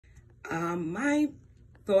My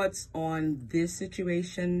thoughts on this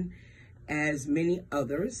situation, as many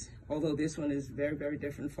others, although this one is very, very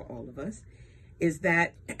different for all of us, is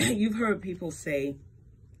that you've heard people say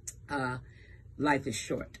life is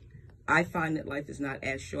short. I find that life is not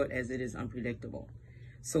as short as it is unpredictable.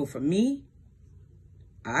 So for me,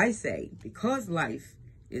 I say, because life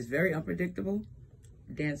is very unpredictable,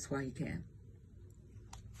 dance while you can.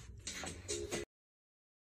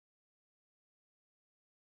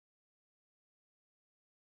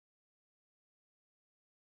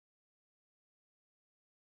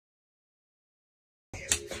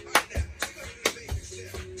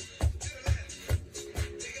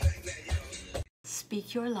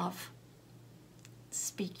 Speak your love.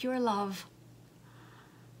 Speak your love.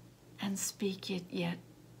 And speak it yet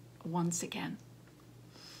once again.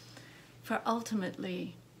 For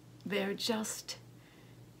ultimately, there just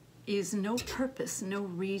is no purpose, no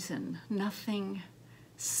reason, nothing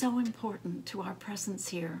so important to our presence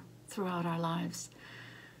here throughout our lives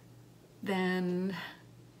than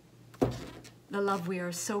the love we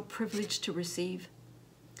are so privileged to receive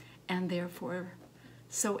and therefore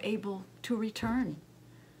so able to return.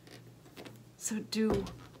 So do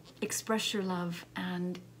express your love,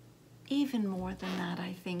 and even more than that,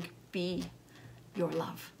 I think, be your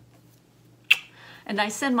love. And I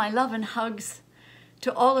send my love and hugs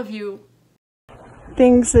to all of you.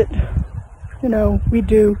 Things that, you know, we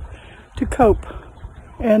do to cope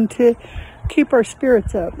and to keep our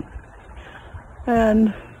spirits up.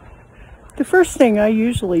 And the first thing I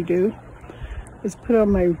usually do is put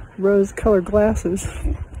on my rose-colored glasses.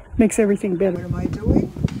 Makes everything better. What am I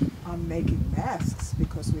doing? I'm making masks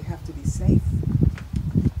because we have to be safe.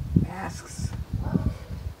 Masks.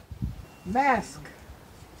 Mask.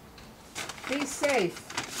 Be safe.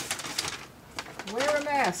 Wear a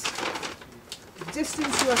mask.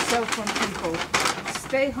 Distance yourself from people.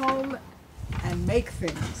 Stay home and make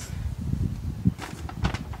things.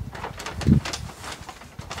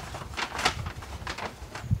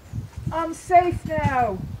 I'm safe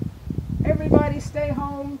now. Everybody stay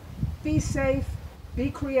home. Be safe.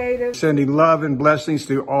 Be creative. Sending love and blessings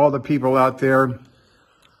to all the people out there.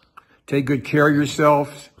 Take good care of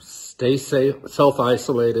yourself. Stay safe,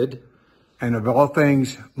 self-isolated. And of all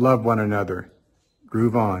things, love one another.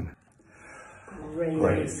 Groove on.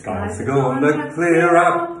 Gray skies are gonna clear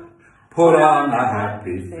up. Put on a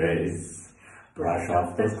happy face. Brush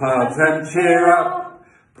off those clouds and cheer up.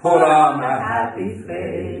 Put on a happy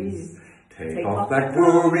face. Take off that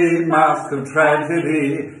gloomy mask of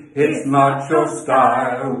tragedy. It's not your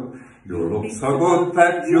style. You look so good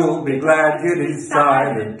that you'll be glad you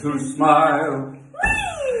decided to smile.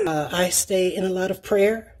 I stay in a lot of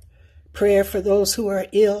prayer. Prayer for those who are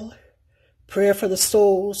ill. Prayer for the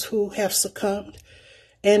souls who have succumbed.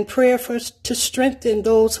 And prayer to strengthen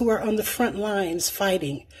those who are on the front lines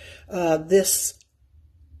fighting this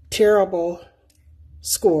terrible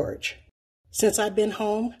scourge. Since I've been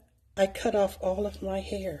home, I cut off all of my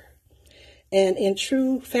hair. And in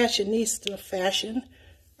true fashionista fashion,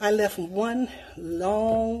 I left one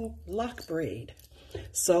long lock braid.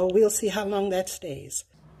 So we'll see how long that stays.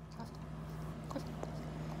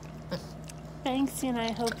 Thanks, and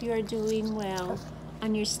I hope you are doing well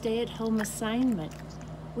on your stay-at-home assignment.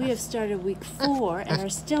 We have started week 4 and are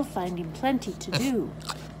still finding plenty to do.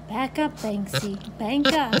 Back up, Banksy.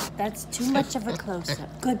 Bank up. That's too much of a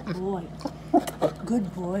close-up. Good boy.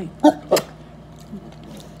 Good boy.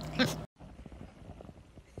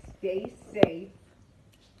 Stay safe.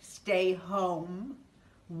 Stay home.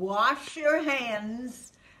 Wash your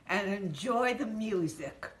hands and enjoy the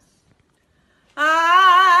music.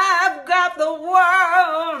 I've got the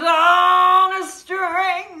world on a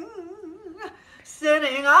string,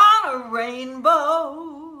 sitting on a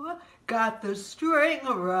rainbow, got the string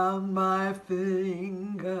around my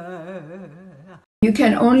finger. You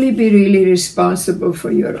can only be really responsible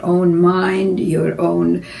for your own mind, your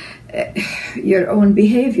own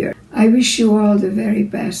behavior. I wish you all the very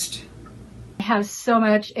best. I have so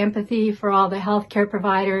much empathy for all the healthcare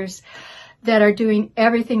providers that are doing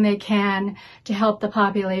everything they can to help the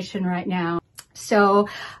population right now. So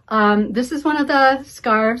this is one of the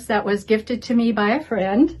scarves that was gifted to me by a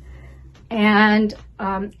friend. And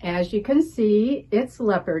as you can see, it's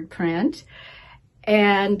leopard print.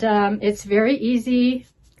 And it's very easy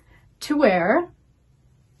to wear.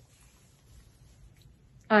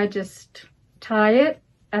 I just tie it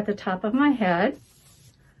at the top of my head.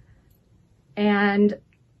 And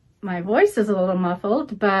my voice is a little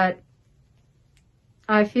muffled, but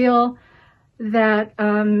I feel that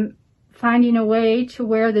finding a way to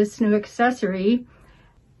wear this new accessory,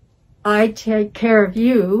 I take care of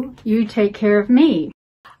you, you take care of me.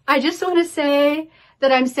 I just want to say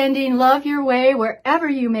that I'm sending love your way wherever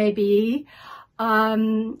you may be.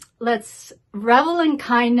 Let's revel in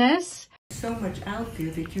kindness. So much out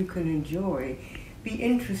there that you can enjoy. Be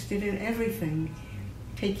interested in everything.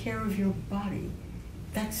 Take care of your body.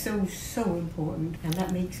 That's so, so important, and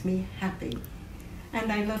that makes me happy.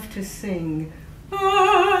 And I love to sing.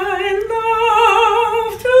 I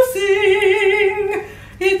love to sing.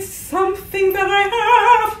 It's something that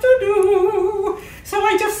I have to do. So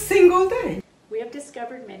I just sing all day. We have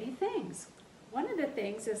discovered many things. One of the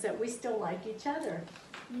things is that we still like each other.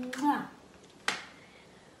 Mwah.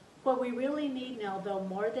 What we really need now, though,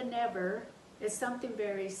 more than ever, is something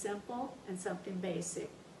very simple and something basic.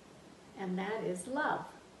 And that is love.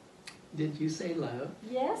 Did you say love?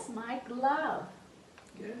 Yes, Mike, love.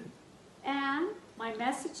 Good. And my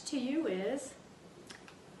message to you is,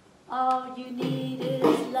 all you need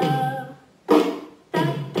is love. Da,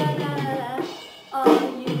 da, da, da.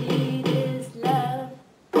 All you need is love.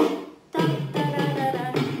 Da, da, da,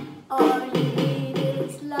 da, da. All you need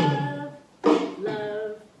is love.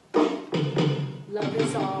 Love. Love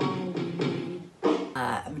is all we need.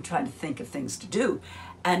 I'm trying to think of things to do.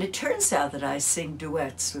 And it turns out that I sing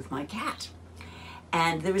duets with my cat.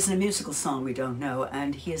 And there isn't a musical song we don't know,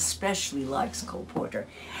 and he especially likes Cole Porter.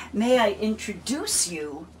 May I introduce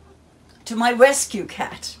you to my rescue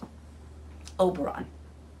cat, Oberon.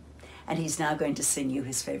 And he's now going to sing you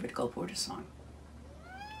his favorite Cole Porter song.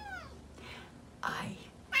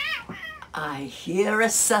 I hear a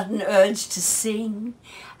sudden urge to sing,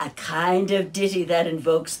 a kind of ditty that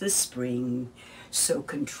invokes the spring. So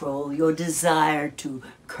control your desire to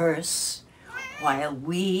curse while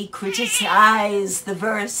we criticize the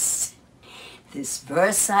verse. This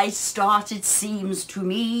verse I started seems to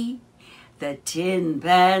me the tin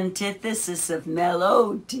antithesis of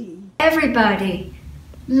melody. Everybody,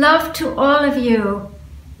 love to all of you.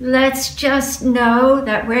 Let's just know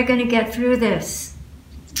that we're going to get through this.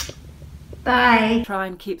 Bye. Try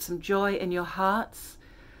and keep some joy in your hearts.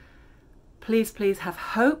 Please, please have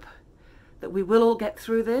hope that we will all get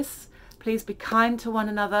through this. Please be kind to one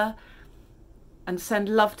another and send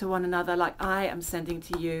love to one another like I am sending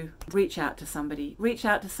to you. Reach out to somebody. Reach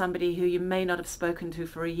out to somebody who you may not have spoken to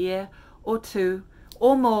for a year or two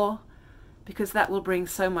or more, because that will bring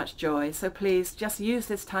so much joy. So please just use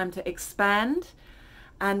this time to expand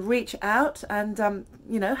and reach out and,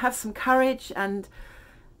 you know, have some courage and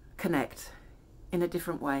connect in a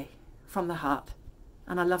different way from the heart.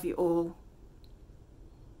 And I love you all.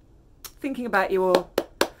 Thinking about you all.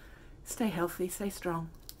 Stay healthy, stay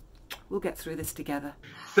strong. We'll get through this together.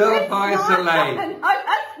 Self-isolate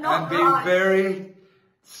and be very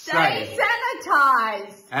safe. Stay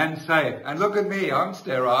sanitized. And safe. And look at me, I'm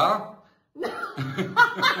sterile.